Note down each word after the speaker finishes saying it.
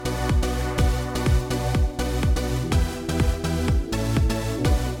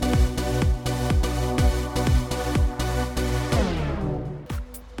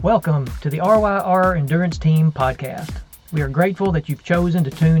Welcome to the RYR Endurance Team podcast. We are grateful that you've chosen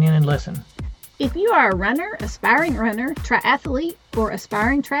to tune in and listen. If you are a runner, aspiring runner, triathlete, or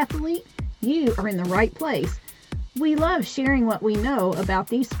aspiring triathlete, you are in the right place. We love sharing what we know about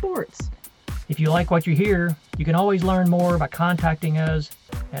these sports. If you like what you hear, you can always learn more by contacting us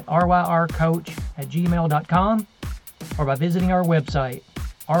at ryrcoach@gmail.com or by visiting our website,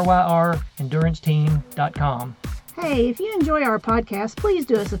 ryrenduranceteam.com. Hey, if you enjoy our podcast, please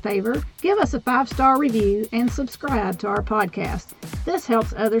do us a favor. Give us a 5-star review and subscribe to our podcast. This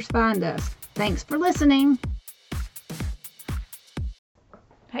helps others find us. Thanks for listening.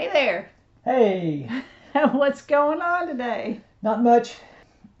 Hey there. Hey, What's going on today? not much.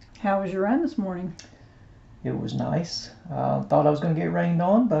 How was your run this morning? It was nice. Thought I was going to get rained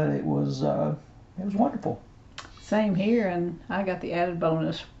on, but it was wonderful. Same here, and I got the added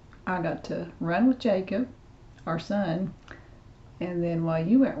bonus. I got to run with Jacob, our son, and then while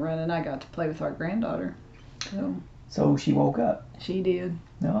you went running, I got to play with our granddaughter. So she woke up. She did.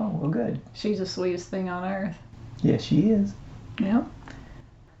 Oh, well, good. She's the sweetest thing on earth. Yes, she is. Yep.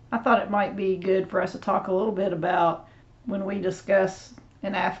 I thought it might be good for us to talk a little bit about when we discuss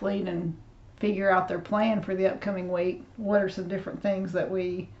an athlete and figure out their plan for the upcoming week. What are some different things that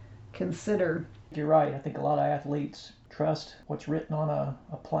we consider? You're right. I think a lot of athletes trust what's written on a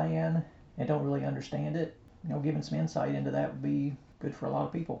plan and don't really understand it. Giving some insight into that would be good for a lot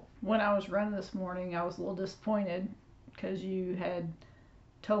of people. When I was running this morning, I was a little disappointed because you had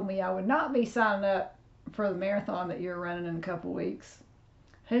told me I would not be signing up for the marathon that you're running in a couple weeks.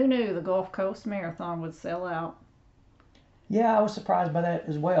 Who knew the Gulf Coast Marathon would sell out? Yeah, I was surprised by that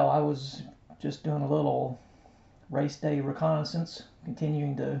as well. I was just doing a little race day reconnaissance,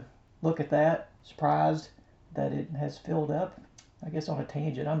 continuing to look at that. Surprised that it has filled up. I guess on a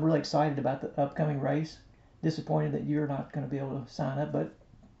tangent, I'm really excited about the upcoming race. Disappointed that you're not going to be able to sign up, but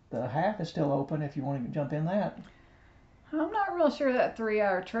the half is still open if you want to jump in that. I'm not real sure that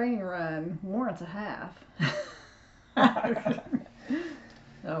 3-hour training run warrants a half.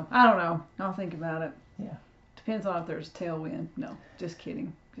 So, I don't know. I'll think about it. Yeah. Depends on if there's tailwind. No, just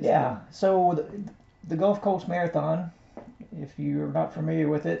kidding. Yeah, so the Gulf Coast Marathon, if you're not familiar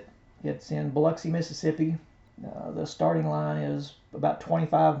with it, it's in Biloxi, Mississippi. The starting line is about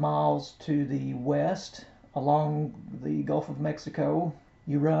 25 miles to the west along the Gulf of Mexico.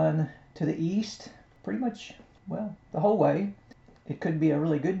 You run to the east pretty much, the whole way. It could be a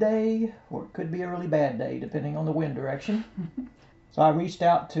really good day or it could be a really bad day depending on the wind direction. So I reached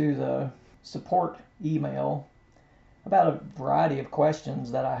out to the support email about a variety of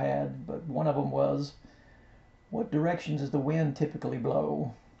questions that I had, but one of them was, what directions does the wind typically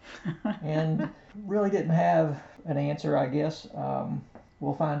blow? And really didn't have an answer, I guess.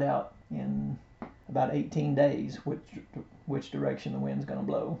 We'll find out in about 18 days which direction the wind's going to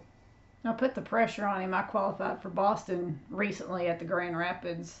blow. I put the pressure on him. I qualified for Boston recently at the Grand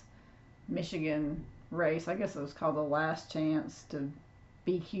Rapids, Michigan race. I guess it was called the Last Chance to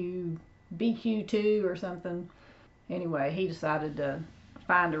BQ2 or something. Anyway, he decided to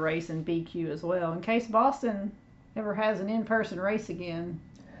find a race in BQ as well. In case Boston ever has an in-person race again,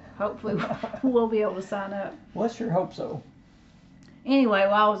 hopefully we'll be able to sign up. Well, I sure hope so. Anyway,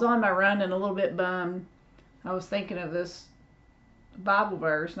 while I was on my run and a little bit bummed, I was thinking of this Bible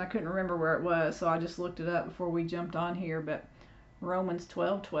verse, and I couldn't remember where it was, so I just looked it up before we jumped on here. But Romans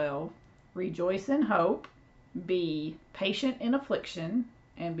 12:12, rejoice in hope, be patient in affliction,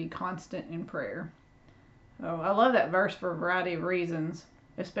 and be constant in prayer. Oh, I love that verse for a variety of reasons,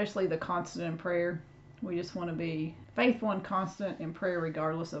 especially the constant in prayer. We just want to be faithful and constant in prayer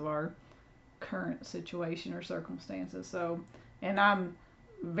regardless of our current situation or circumstances. So, and I'm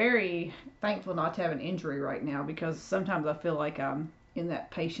very thankful not to have an injury right now, because sometimes I feel like I'm in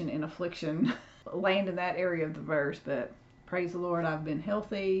that patient in affliction land in that area of the verse. But praise the Lord, I've been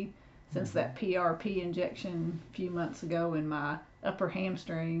healthy since that PRP injection a few months ago in my upper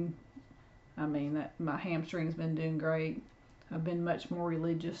hamstring. My hamstring's been doing great. I've been much more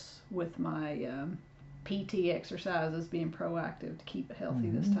religious with my PT exercises, being proactive to keep it healthy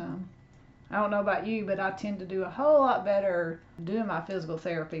this time. I don't know about you, but I tend to do a whole lot better doing my physical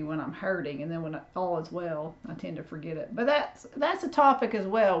therapy when I'm hurting, and then when all is well, I tend to forget it. But that's a topic as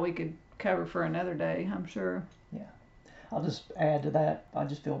well we could cover for another day, I'm sure. Yeah. I'll just add to that, I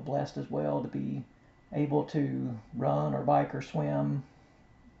just feel blessed as well to be able to run or bike or swim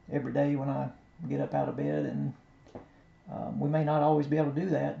every day when I get up out of bed. And we may not always be able to do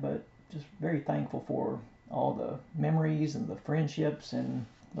that, but just very thankful for all the memories and the friendships and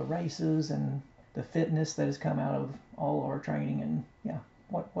the races and the fitness that has come out of all our training. And yeah,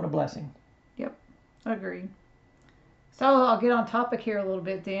 what a blessing. Yep, agreed. So I'll get on topic here a little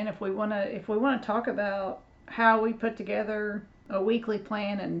bit then. If we wanna talk about how we put together a weekly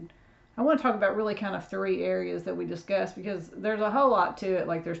plan, and I want to talk about really kind of three areas that we discussed, because there's a whole lot to it.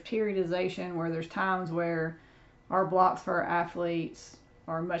 Like there's periodization, where there's times where our blocks for our athletes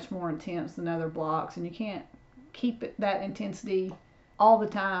are much more intense than other blocks, and you can't keep that intensity all the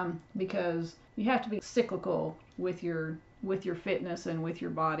time, because you have to be cyclical with your fitness and with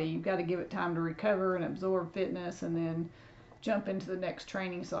your body. You've got to give it time to recover and absorb fitness, and then jump into the next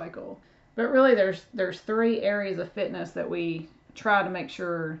training cycle. But really, there's three areas of fitness that we try to make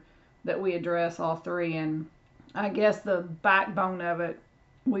sure that we address all three, and I guess the backbone of it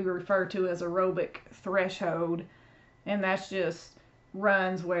we refer to as aerobic threshold, and that's just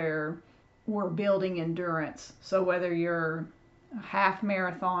runs where we're building endurance. So whether you're a half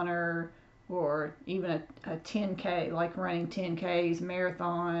marathoner or even a 10K, like running 10Ks,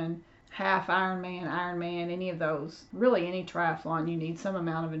 marathon, half Ironman, any of those, really any triathlon, you need some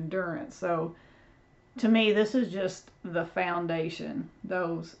amount of endurance. So to me, this is just the foundation.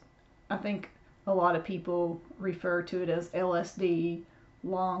 Those, I think a lot of people refer to it as LSD,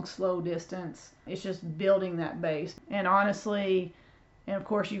 long, slow distance. It's just building that base. And honestly, and of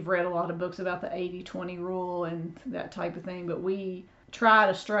course, you've read a lot of books about the 80-20 rule and that type of thing, but we try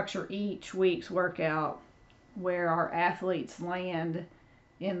to structure each week's workout where our athletes land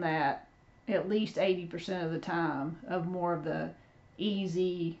in that at least 80% of the time of more of the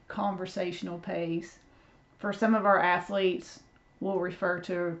easy conversational pace. For some of our athletes, we'll refer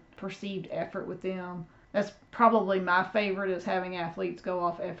to perceived effort with them. That's probably my favorite, is having athletes go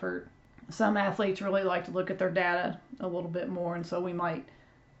off effort. Some athletes really like to look at their data a little bit more, and so we might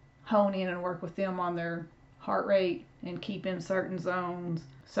hone in and work with them on their heart rate and keep in certain zones.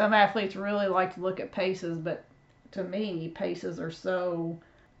 Some athletes really like to look at paces, but to me, paces are so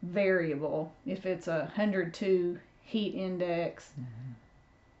variable. If it's 102 heat index,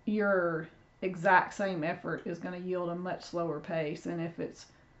 your exact same effort is going to yield a much slower pace than if it's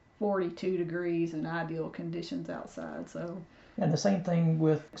 42 degrees in ideal conditions outside. So, and the same thing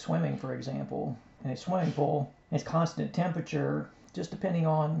with swimming, for example. In a swimming pool, it's constant temperature. Just depending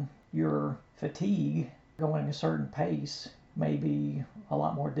on your fatigue, going a certain pace may be a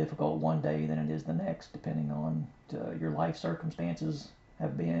lot more difficult one day than it is the next, depending on your life circumstances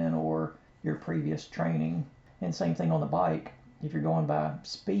have been, or your previous training. And same thing on the bike. If you're going by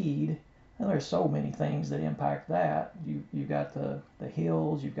speed, and there's so many things that impact that. You've got the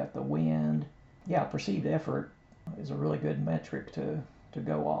hills, you've got the wind. Yeah, perceived effort is a really good metric to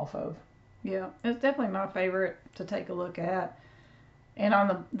go off of. Yeah, it's definitely my favorite to take a look at. And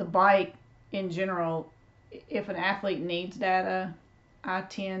on the bike in general, if an athlete needs data, I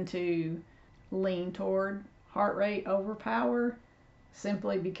tend to lean toward heart rate over power,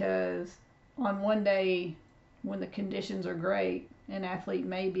 simply because on one day when the conditions are great, an athlete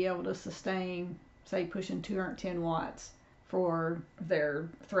may be able to sustain, say, pushing 210 watts for their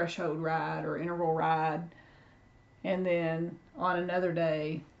threshold ride or interval ride. And then on another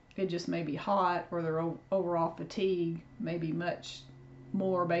day, it just may be hot, or their overall fatigue may be much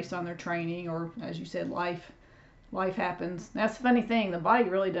more based on their training, or, as you said, life happens. That's the funny thing. The body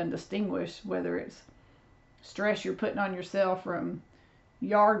really doesn't distinguish whether it's stress you're putting on yourself from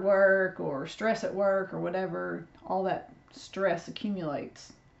yard work or stress at work or whatever. All that stress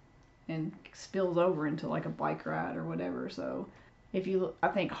accumulates and spills over into like a bike ride or whatever. So I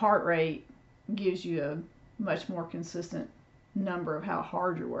think heart rate gives you a much more consistent number of how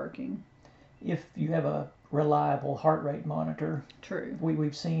hard you're working. If you have a reliable heart rate monitor. True.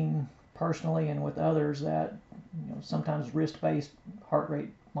 We've seen personally and with others that sometimes wrist-based heart rate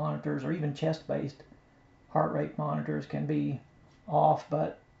monitors, or even chest-based heart rate monitors, can be off,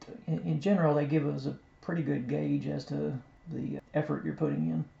 but in general they give us a pretty good gauge as to the effort you're putting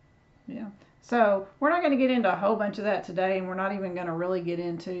in. Yeah. So we're not going to get into a whole bunch of that today, and we're not even going to really get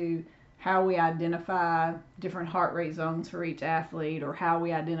into how we identify different heart rate zones for each athlete, or how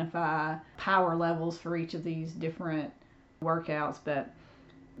we identify power levels for each of these different workouts. But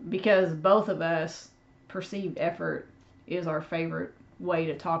because both of us, perceived effort is our favorite way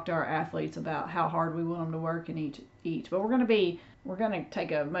to talk to our athletes about how hard we want them to work in each. But we're going to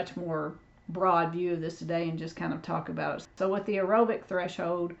take a much more broad view of this today and just kind of talk about it. So with the aerobic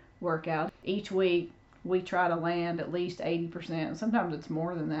threshold workout, each week we try to land at least 80%. Sometimes it's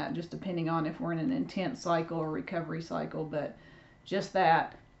more than that, just depending on if we're in an intense cycle or recovery cycle. But just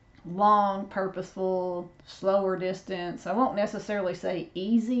that long, purposeful, slower distance. I won't necessarily say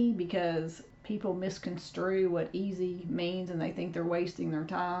easy, because people misconstrue what easy means and they think they're wasting their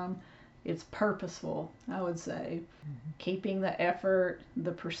time. it's purposeful, I would say. Keeping the effort,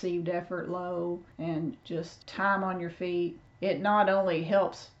 the perceived effort low, and just time on your feet. It not only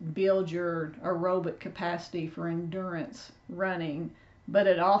helps build your aerobic capacity for endurance running, but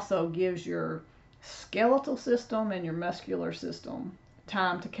it also gives your skeletal system and your muscular system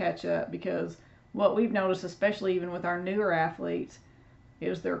time to catch up, because what we've noticed, especially even with our newer athletes,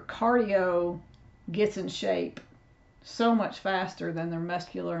 is their cardio gets in shape so much faster than their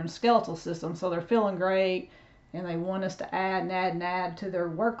muscular and skeletal system. So they're feeling great and they want us to add and add and add to their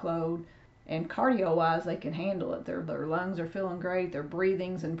workload. And cardio wise, they can handle it. Their lungs are feeling great, their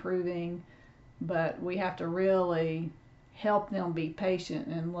breathing's improving. But we have to really help them be patient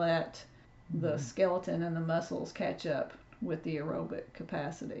and let the skeleton and the muscles catch up with the aerobic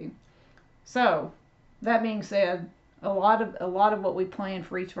capacity. So, that being said, a lot of what we plan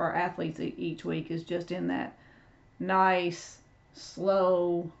for each of our athletes each week is just in that nice,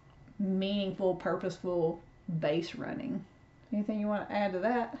 slow, meaningful, purposeful base running. Anything you want to add to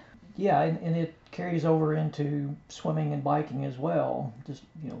that? Yeah, and it carries over into swimming and biking as well. Just,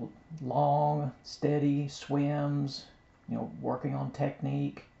 long, steady swims, working on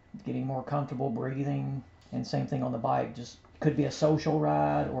technique, getting more comfortable breathing, and same thing on the bike. Just could be a social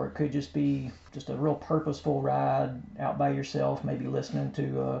ride, or it could just be just a real purposeful ride out by yourself, maybe listening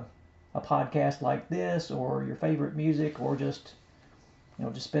to a podcast like this, or your favorite music, or just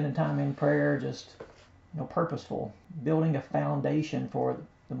spending time in prayer, just purposeful, building a foundation for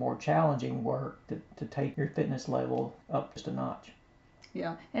the more challenging work to take your fitness level up just a notch.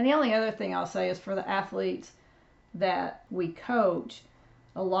 Yeah, and the only other thing I'll say is for the athletes that we coach,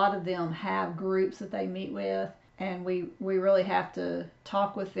 a lot of them have groups that they meet with, and we really have to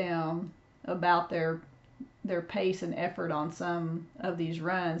talk with them about their pace and effort on some of these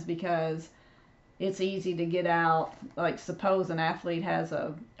runs, because it's easy to get out. Like, suppose an athlete has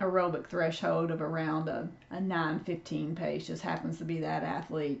a aerobic threshold of around a 9:15 pace, just happens to be that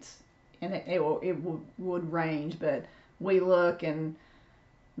athlete's, and it would range, but we look and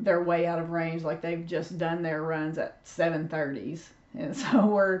they're way out of range, like they've just done their runs at 7:30s. And so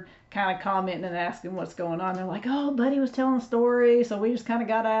we're kind of commenting and asking what's going on. They're like, oh, buddy was telling a story, so we just kind of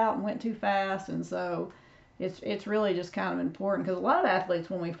got out and went too fast. And so it's really just kind of important, because a lot of athletes,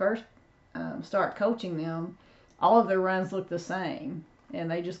 when we first start coaching them, all of their runs look the same,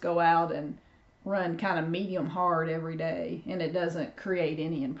 and they just go out and run kind of medium hard every day, and it doesn't create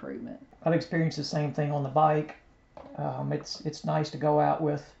any improvement. I've experienced the same thing on the bike. It's nice to go out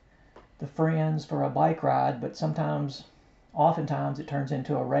with the friends for a bike ride, but oftentimes it turns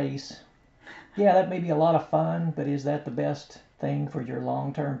into a race. Yeah, that may be a lot of fun, but is that the best thing for your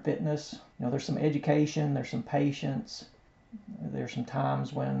long-term fitness? There's some education, there's some patience, there's some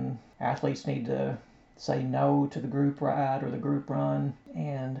times when athletes need to say no to the group ride or the group run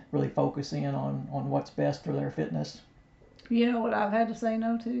and really focus in on what's best for their fitness. You know what I've had to say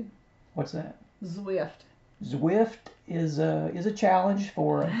no to? What's that? Zwift. Zwift is a challenge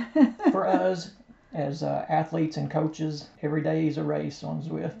for us as athletes and coaches. Every day is a race on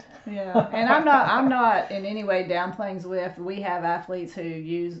Zwift. Yeah, and I'm not in any way downplaying Zwift. We have athletes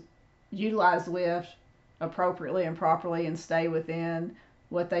who utilize Zwift appropriately and properly and stay within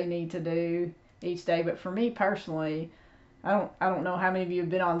what they need to do each day. But for me personally, I don't know how many of you have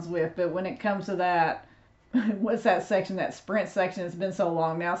been on Zwift, but when it comes to that, what's that section, that sprint section, it's been so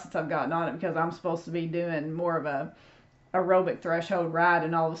long now since I've gotten on it, because I'm supposed to be doing more of a aerobic threshold ride,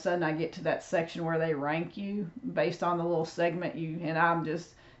 and all of a sudden I get to that section where they rank you based on the little segment and I'm just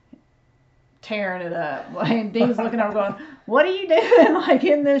tearing it up. And Dean's looking over going, what are you doing, like,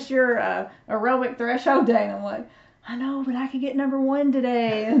 in this your aerobic threshold day? And I'm like, I know, but I could get number 1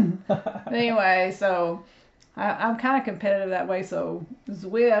 today. And anyway, so I'm kind of competitive that way, so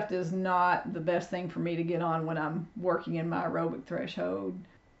Zwift is not the best thing for me to get on when I'm working in my aerobic threshold.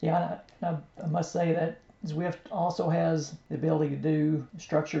 Yeah, I must say that Zwift also has the ability to do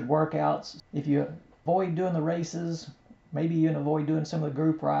structured workouts. If you avoid doing the races, maybe you can avoid doing some of the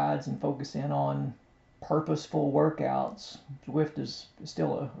group rides and focus in on purposeful workouts. Zwift is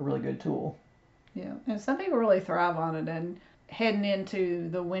still a really good tool. Yeah, and some people really thrive on it. And heading into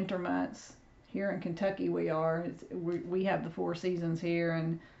the winter months, here in Kentucky we have the 4 seasons here,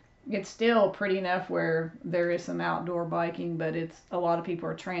 and it's still pretty enough where there is some outdoor biking, but a lot of people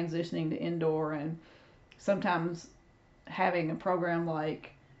are transitioning to indoor, and sometimes having a program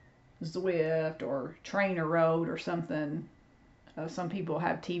like Zwift or Trainer Road or something, some people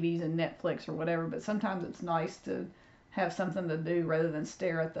have TVs and Netflix or whatever, but sometimes it's nice to have something to do rather than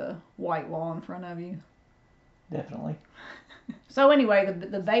stare at the white wall in front of you. Definitely. So anyway,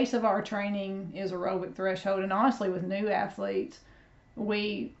 the base of our training is aerobic threshold, and honestly, with new athletes,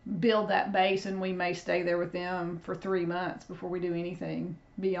 we build that base, and we may stay there with them for 3 months before we do anything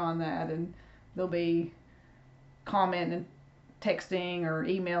beyond that. And they'll be commenting, texting, or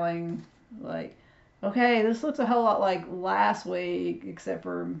emailing like, okay, this looks a whole lot like last week, except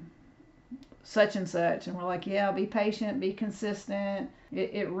for such and such. And we're like, yeah, be patient, be consistent.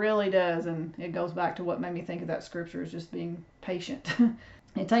 It really does. And it goes back to what made me think of that scripture, is just being patient.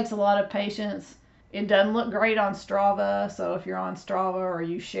 It takes a lot of patience. It doesn't look great on Strava. So if you're on Strava, or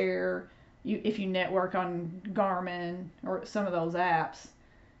you share, if you network on Garmin or some of those apps,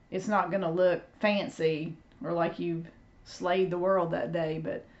 it's not going to look fancy or like you've slayed the world that day.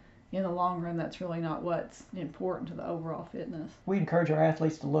 But in the long run, that's really not what's important to the overall fitness. We encourage our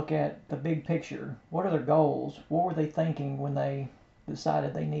athletes to look at the big picture. What are their goals? What were they thinking when they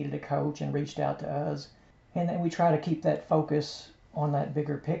decided they needed a coach and reached out to us? And then we try to keep that focus on that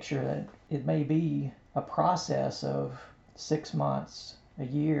bigger picture, that it may be a process of 6 months, a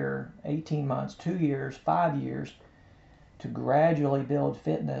year, 18 months, 2 years, 5 years, to gradually build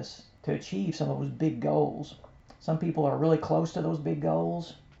fitness to achieve some of those big goals. Some people are really close to those big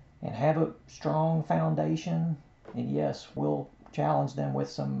goals and have a strong foundation, and yes, we'll challenge them with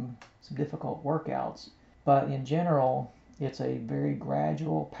some difficult workouts. But in general, it's a very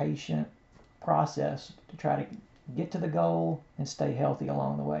gradual, patient process to try to get to the goal and stay healthy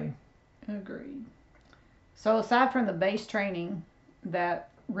along the way. Agreed. So aside from the base training, that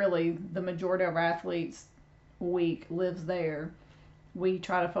really the majority of our athletes' week lives there, we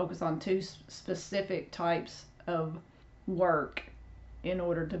try to focus on 2 specific types of work in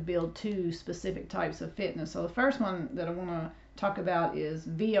order to build 2 specific types of fitness. So the first one that I want to talk about is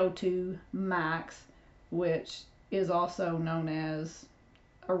VO2 max, which is also known as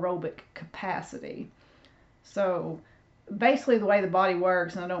aerobic capacity. So basically the way the body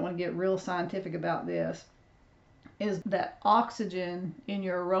works, and I don't want to get real scientific about this, is that oxygen in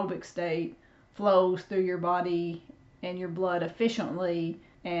your aerobic state flows through your body and your blood efficiently,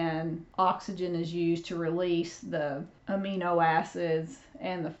 and oxygen is used to release the amino acids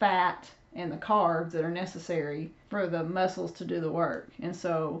and the fat and the carbs that are necessary for the muscles to do the work. And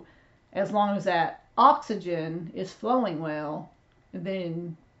so as long as that oxygen is flowing well,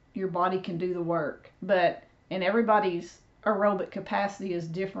 then your body can do the work. But and everybody's aerobic capacity is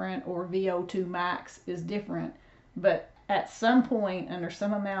different, or VO2 max is different, but at some point under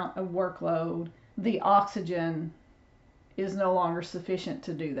some amount of workload, the oxygen is no longer sufficient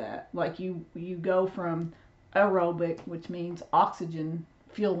to do that. Like you go from aerobic, which means oxygen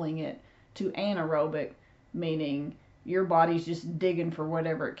fueling it, to anaerobic, meaning your body's just digging for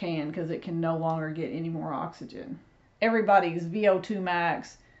whatever it can because it can no longer get any more oxygen. Everybody's VO2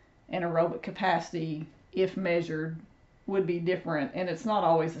 max and aerobic capacity, if measured, would be different, and it's not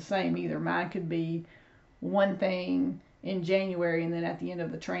always the same either. Mine could be one thing in January, and then at the end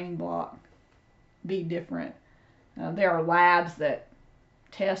of the training block be different. There are labs that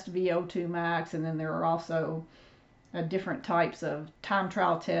test VO2 max, and then there are also different types of time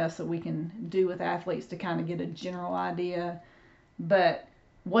trial tests that we can do with athletes to kind of get a general idea. But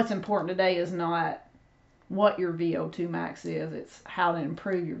what's important today is not what your VO2 max is, it's how to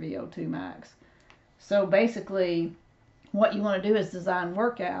improve your VO2 max. So basically what you want to do is design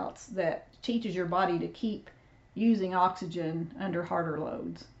workouts that teaches your body to keep using oxygen under harder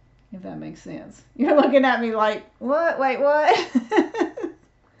loads, if that makes sense. You're looking at me like, what? Wait, what?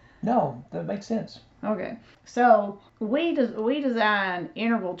 No, that makes sense. Okay. So we design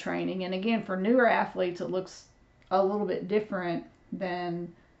interval training, and again, for newer athletes, it looks a little bit different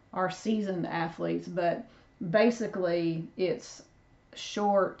than our seasoned athletes, but basically it's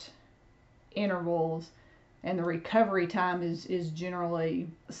short intervals, and the recovery time is generally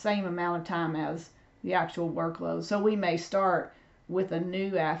the same amount of time as the actual workload. So we may start with a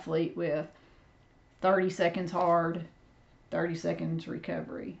new athlete with 30 seconds hard, 30 seconds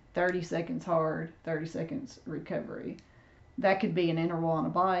recovery, 30 seconds hard, 30 seconds recovery. That could be an interval on a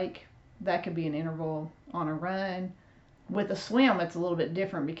bike. That could be an interval on a run. With a swim, it's a little bit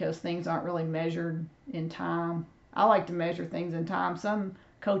different because things aren't really measured in time. I like to measure things in time. Some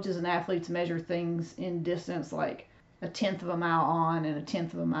coaches and athletes measure things in distance, like a 1/10 of a mile on and a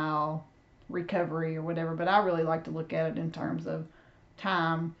 1/10 of a mile recovery or whatever, but I really like to look at it in terms of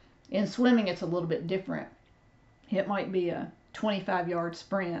time. In swimming, it's a little bit different. It might be a 25-yard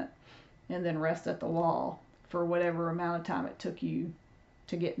sprint and then rest at the wall for whatever amount of time it took you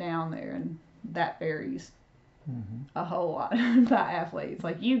to get down there, and that varies a whole lot by athletes.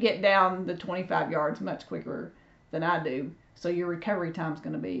 Like, you get down the 25 yards much quicker than I do, so your recovery time is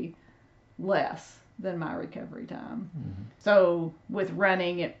going to be less than my recovery time. So with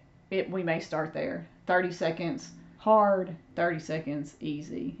running, we may start there, 30 seconds hard, 30 seconds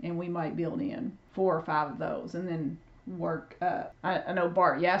easy, and we might build in 4 or 5 of those and then work up. I know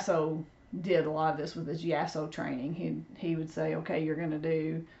Bart Yasso did a lot of this with his Yasso training. He would say, okay, you're going to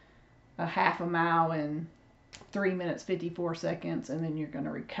do a half a mile in 3 minutes 54 seconds, and then you're going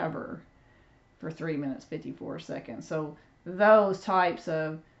to recover for 3 minutes 54 seconds. So those types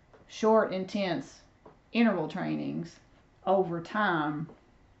of short, intense interval trainings over time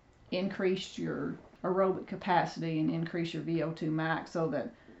increase your aerobic capacity and increase your VO2 max, so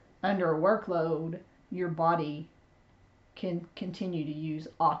that under a workload your body can continue to use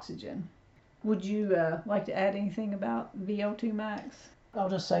oxygen. Would you like to add anything about VO2 max? I'll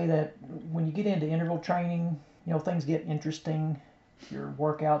just say that when you get into interval training, things get interesting. Your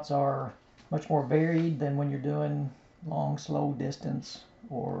workouts are much more varied than when you're doing long, slow distance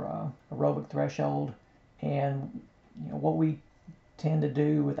or aerobic threshold. And what we tend to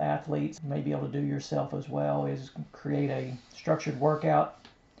do with athletes, you may be able to do yourself as well, is create a structured workout.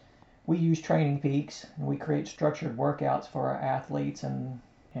 We use Training Peaks, and we create structured workouts for our athletes, and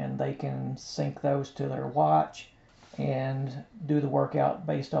they can sync those to their watch and do the workout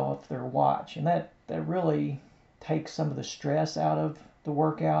based off their watch. And that really takes some of the stress out of the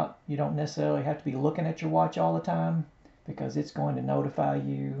workout. You don't necessarily have to be looking at your watch all the time, because it's going to notify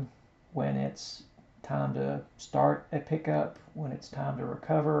you when it's time to start a pickup, when it's time to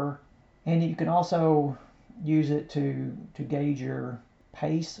recover. And you can also use it to gauge your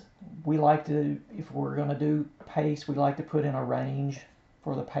pace. We like to, if we're going to do pace, we like to put in a range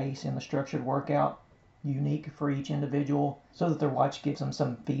for the pace in the structured workout, unique for each individual, so that their watch gives them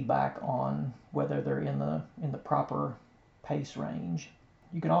some feedback on whether they're in the proper pace range.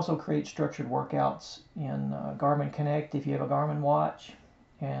 You can also create structured workouts in Garmin Connect if you have a Garmin watch,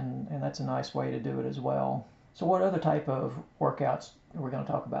 and that's a nice way to do it as well. So what other type of workouts are we going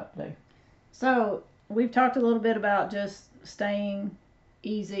to talk about today? So we've talked a little bit about just staying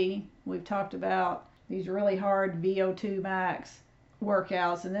easy. We've talked about these really hard VO2 max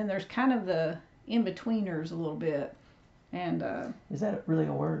workouts, and then there's kind of the in-betweeners a little bit. And is that really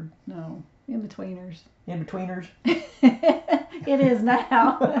a word? No, in-betweeners. In-betweeners? It is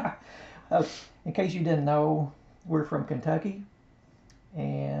now. In case you didn't know, we're from Kentucky,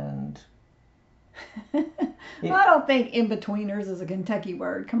 and I don't think in-betweeners is a Kentucky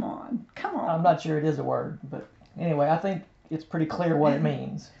word. Come on. I'm not sure it is a word, but anyway, I think it's pretty clear what it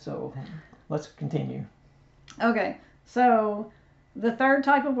means. So let's continue. Okay, so the third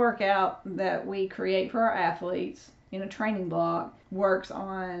type of workout that we create for our athletes in a training block works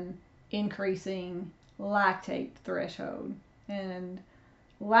on increasing lactate threshold. And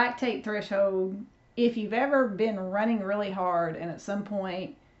lactate threshold, if you've ever been running really hard and at some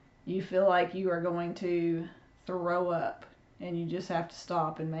point you feel like you are going to throw up and you just have to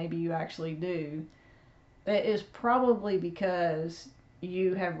stop, and maybe you actually do, it is probably because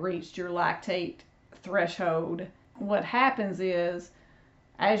you have reached your lactate threshold. What happens is,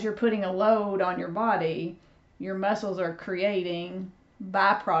 as you're putting a load on your body, your muscles are creating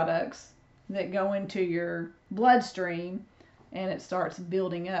byproducts that go into your bloodstream, and it starts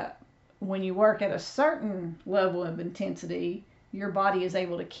building up. When you work at a certain level of intensity, your body is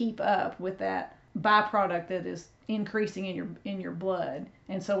able to keep up with that byproduct that is increasing in your blood,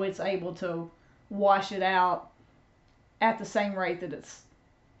 and so it's able to wash it out at the same rate that it's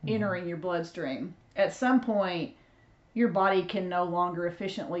entering your bloodstream. At some point, your body can no longer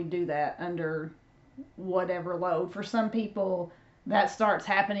efficiently do that under whatever load. For some people, that starts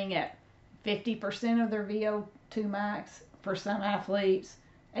happening at 50% of their VO2 max. For some athletes,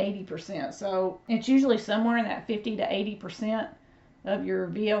 80%. So it's usually somewhere in that 50 to 80% of your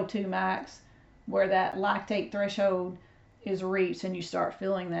VO2 max where that lactate threshold is reached, and you start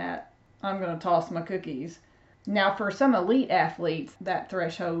feeling that, I'm going to toss my cookies. Now, for some elite athletes, that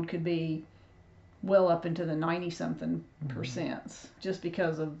threshold could be well up into the 90-something percent, just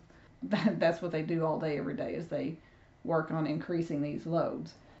because of that's what they do all day, every day, is they work on increasing these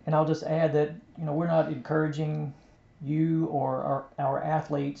loads. And I'll just add that, we're not encouraging you or our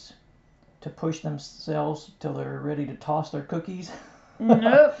athletes to push themselves till they're ready to toss their cookies.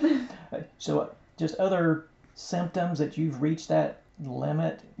 Nope. So just other symptoms that you've reached that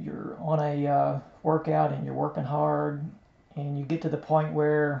limit, you're on a workout and you're working hard, and you get to the point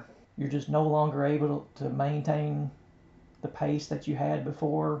where you're just no longer able to maintain the pace that you had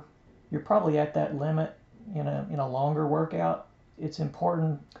before, you're probably at that limit in a longer workout. It's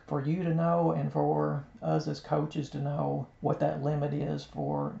important for you to know, and for us as coaches to know, what that limit is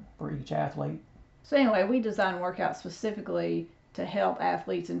for each athlete. So anyway, we design workouts specifically to help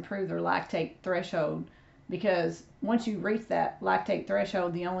athletes improve their lactate threshold, because once you reach that lactate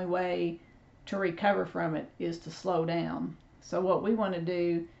threshold, the only way to recover from it is to slow down. So what we want to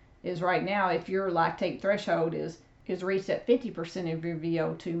do is right now, if your lactate threshold is reached at 50% of your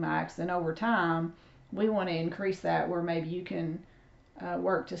VO2 max, then over time we want to increase that where maybe you can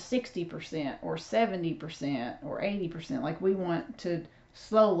work to 60% or 70% or 80%. Like we want to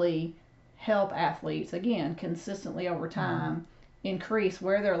slowly help athletes, again, consistently over time, increase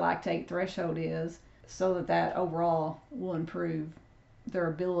where their lactate threshold is so that that overall will improve their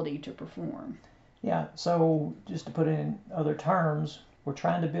ability to perform. Yeah, so just to put it in other terms, we're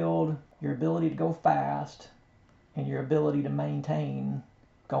trying to build your ability to go fast and your ability to maintain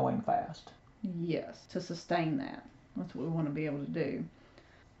going fast. Yes, to sustain that. That's what we want to be able to do.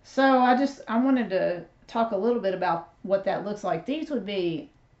 So I wanted to talk a little bit about what that looks like. These would be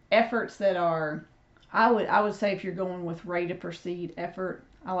efforts that are, I would say if you're going with rate of proceed effort,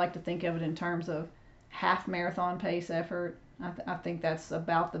 I like to think of it in terms of half marathon pace effort. I think that's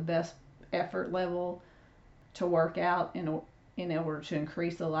about the best effort level to work out in order to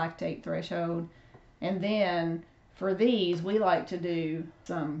increase the lactate threshold. And then for these, we like to do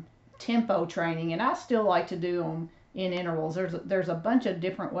some tempo training, and I still like to do them in intervals. There's a bunch of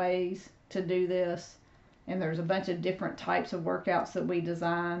different ways to do this, and there's a bunch of different types of workouts that we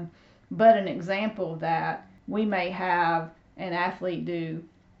design. But an example of that, we may have an athlete do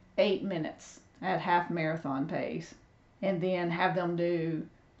 8 minutes at half marathon pace, and then have them do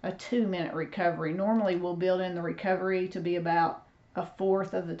a 2-minute recovery. Normally we'll build in the recovery to be about a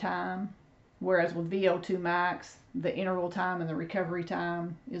fourth of the time, whereas with VO2 max, the interval time and the recovery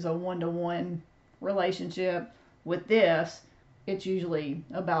time is a 1-to-1 relationship. With this, it's usually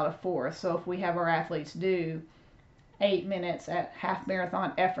about a fourth. So if we have our athletes do 8 minutes at half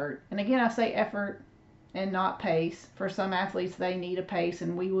marathon effort, and again I say effort and not pace. For some athletes they need a pace,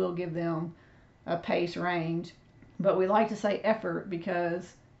 and we will give them a pace range, but we like to say effort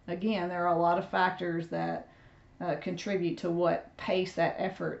because again there are a lot of factors that contribute to what pace that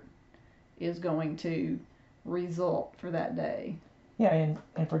effort is going to result for that day. Yeah,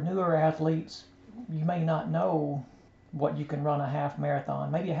 and for newer athletes, you may not know what you can run a half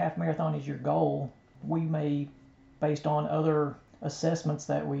marathon. Maybe a half marathon is your goal. We may, based on other assessments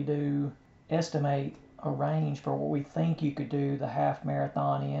that we do, estimate a range for what we think you could do the half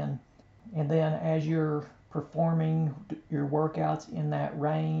marathon in. And then as you're performing your workouts in that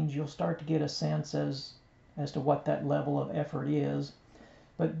range, you'll start to get a sense as to what that level of effort is.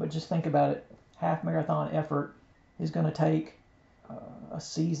 But just think about it. Half marathon effort is going to take a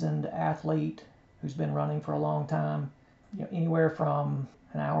seasoned athlete who's been running for a long time, anywhere from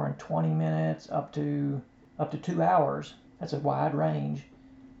an hour and 20 minutes up to 2 hours. That's a wide range.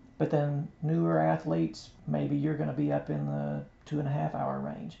 But then newer athletes, maybe you're going to be up in the 2.5 hour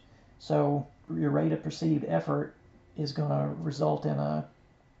range. So your rate of perceived effort is going to result in a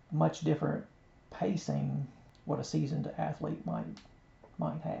much different pacing what a seasoned athlete might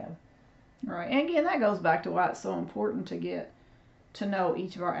have. Right. And again, that goes back to why it's so important to get to know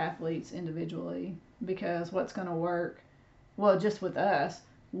each of our athletes individually, because what's going to work, well, just with us,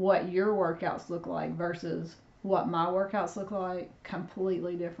 what your workouts look like versus what my workouts look like,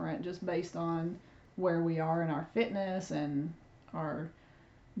 completely different, just based on where we are in our fitness and our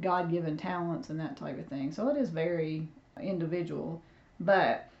God-given talents and that type of thing. So it is very individual.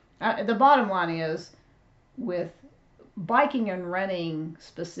 But the bottom line is, with biking and running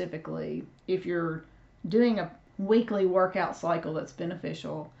specifically, if you're doing a weekly workout cycle that's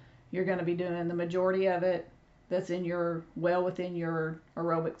beneficial, you're going to be doing the majority of it that's well within your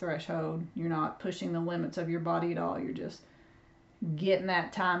aerobic threshold. You're not pushing the limits of your body at all. You're just getting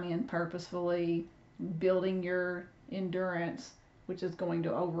that time in purposefully, building your endurance, which is going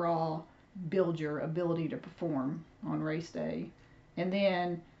to overall build your ability to perform on race day. And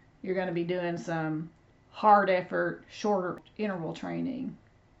then you're going to be doing some hard effort, shorter interval training.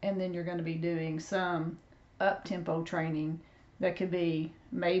 And then you're going to be doing some up-tempo training that could be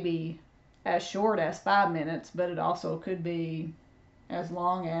maybe as short as 5 minutes, but it also could be as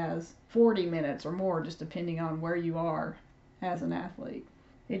long as 40 minutes or more, just depending on where you are as an athlete.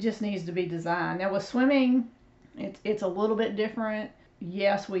 It just needs to be designed. Now with swimming, it's a little bit different.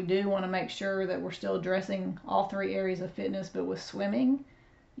 Yes, we do want to make sure that we're still addressing all 3 areas of fitness, but with swimming,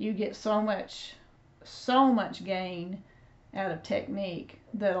 you get so much gain out of technique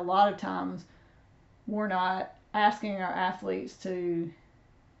that a lot of times we're not asking our athletes to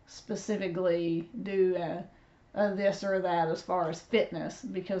specifically do a this or that as far as fitness,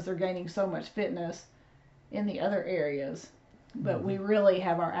 because they're gaining so much fitness in the other areas. But we really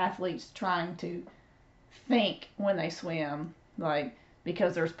have our athletes trying to think when they swim, like,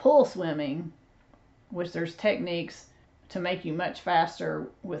 because there's pool swimming, which there's techniques to make you much faster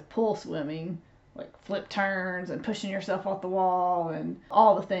with pool swimming, like flip turns and pushing yourself off the wall and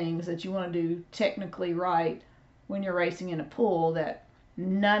all the things that you want to do technically right when you're racing in a pool, that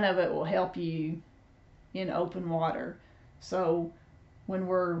none of it will help you in open water. So when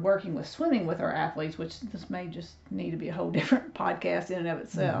we're working with swimming with our athletes, which this may just need to be a whole different podcast in and of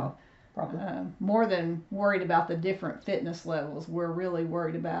itself, more than worried about the different fitness levels, we're really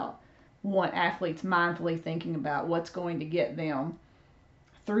worried about want athletes mindfully thinking about what's going to get them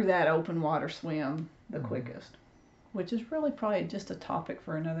through that open water swim the quickest, which is really probably just a topic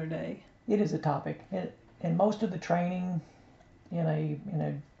for another day. It is a topic, and most of the training in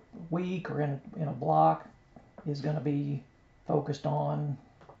a week or in a block is going to be focused on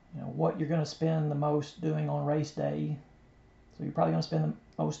what you're going to spend the most doing on race day. So you're probably going to spend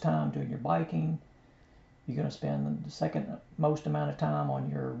the most time doing your biking. You're going to spend the second most amount of time on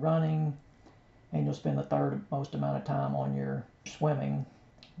your running, and you'll spend the third most amount of time on your swimming.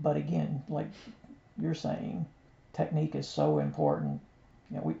 But again, like you're saying, technique is so important.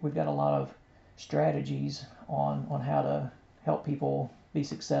 We've got a lot of strategies on how to help people be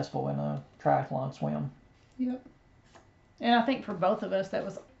successful in a triathlon swim. Yep. And I think for both of us, that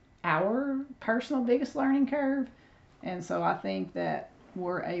was our personal biggest learning curve. And so I think that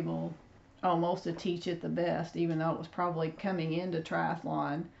we're able almost to teach it the best, even though it was probably coming into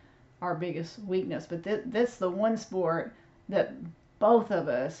triathlon our biggest weakness. But that's the one sport that both of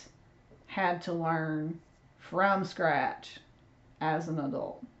us had to learn from scratch as an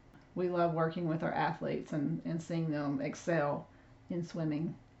adult. We love working with our athletes and seeing them excel in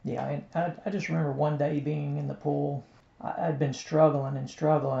swimming. Yeah, and I just remember one day being in the pool. I'd been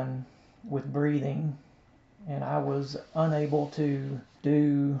struggling with breathing, and I was unable to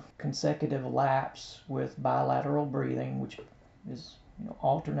do consecutive laps with bilateral breathing, which is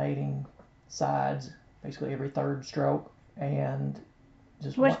alternating sides basically every third stroke, and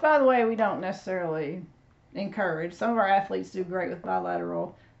which by the way we don't necessarily encourage. Some of our athletes do great with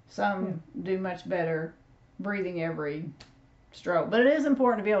bilateral, some do much better breathing every stroke, but it is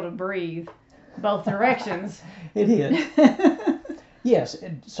important to be able to breathe both directions. It is. Yes,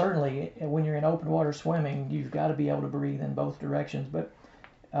 certainly when you're in open water swimming, you've got to be able to breathe in both directions. But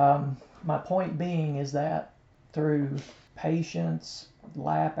my point being is that through patience,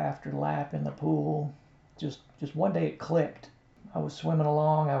 lap after lap in the pool, just one day it clicked. I was swimming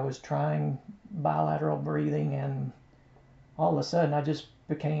along, I was trying bilateral breathing, and all of a sudden I just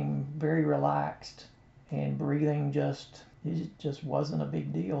became very relaxed, and breathing just wasn't a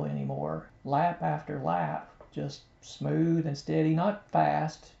big deal anymore. Lap after lap, just smooth and steady, not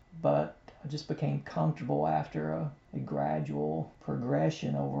fast, but I just became comfortable after a gradual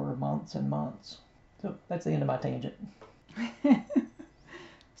progression over months and months. So that's the end of my tangent.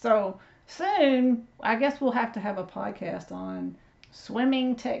 So soon, I guess we'll have to have a podcast on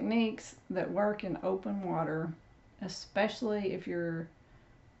swimming techniques that work in open water, especially if you're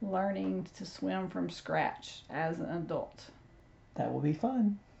learning to swim from scratch as an adult. That will be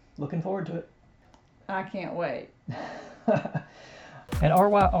fun. Looking forward to it. I can't wait. At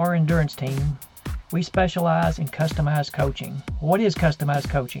RYR Endurance Team, we specialize in customized coaching. What is customized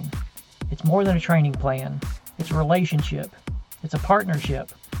coaching? It's more than a training plan. It's a relationship. It's a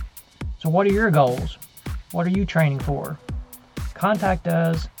partnership. So what are your goals? What are you training for? Contact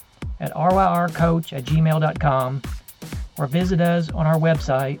us at ryrcoach@gmail.com or visit us on our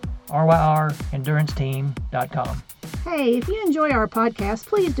website, ryrenduranceteam.com. Hey, if you enjoy our podcast,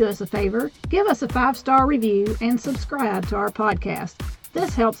 please do us a favor. Give us a 5-star review and subscribe to our podcast.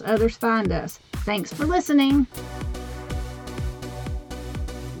 This helps others find us. Thanks for listening.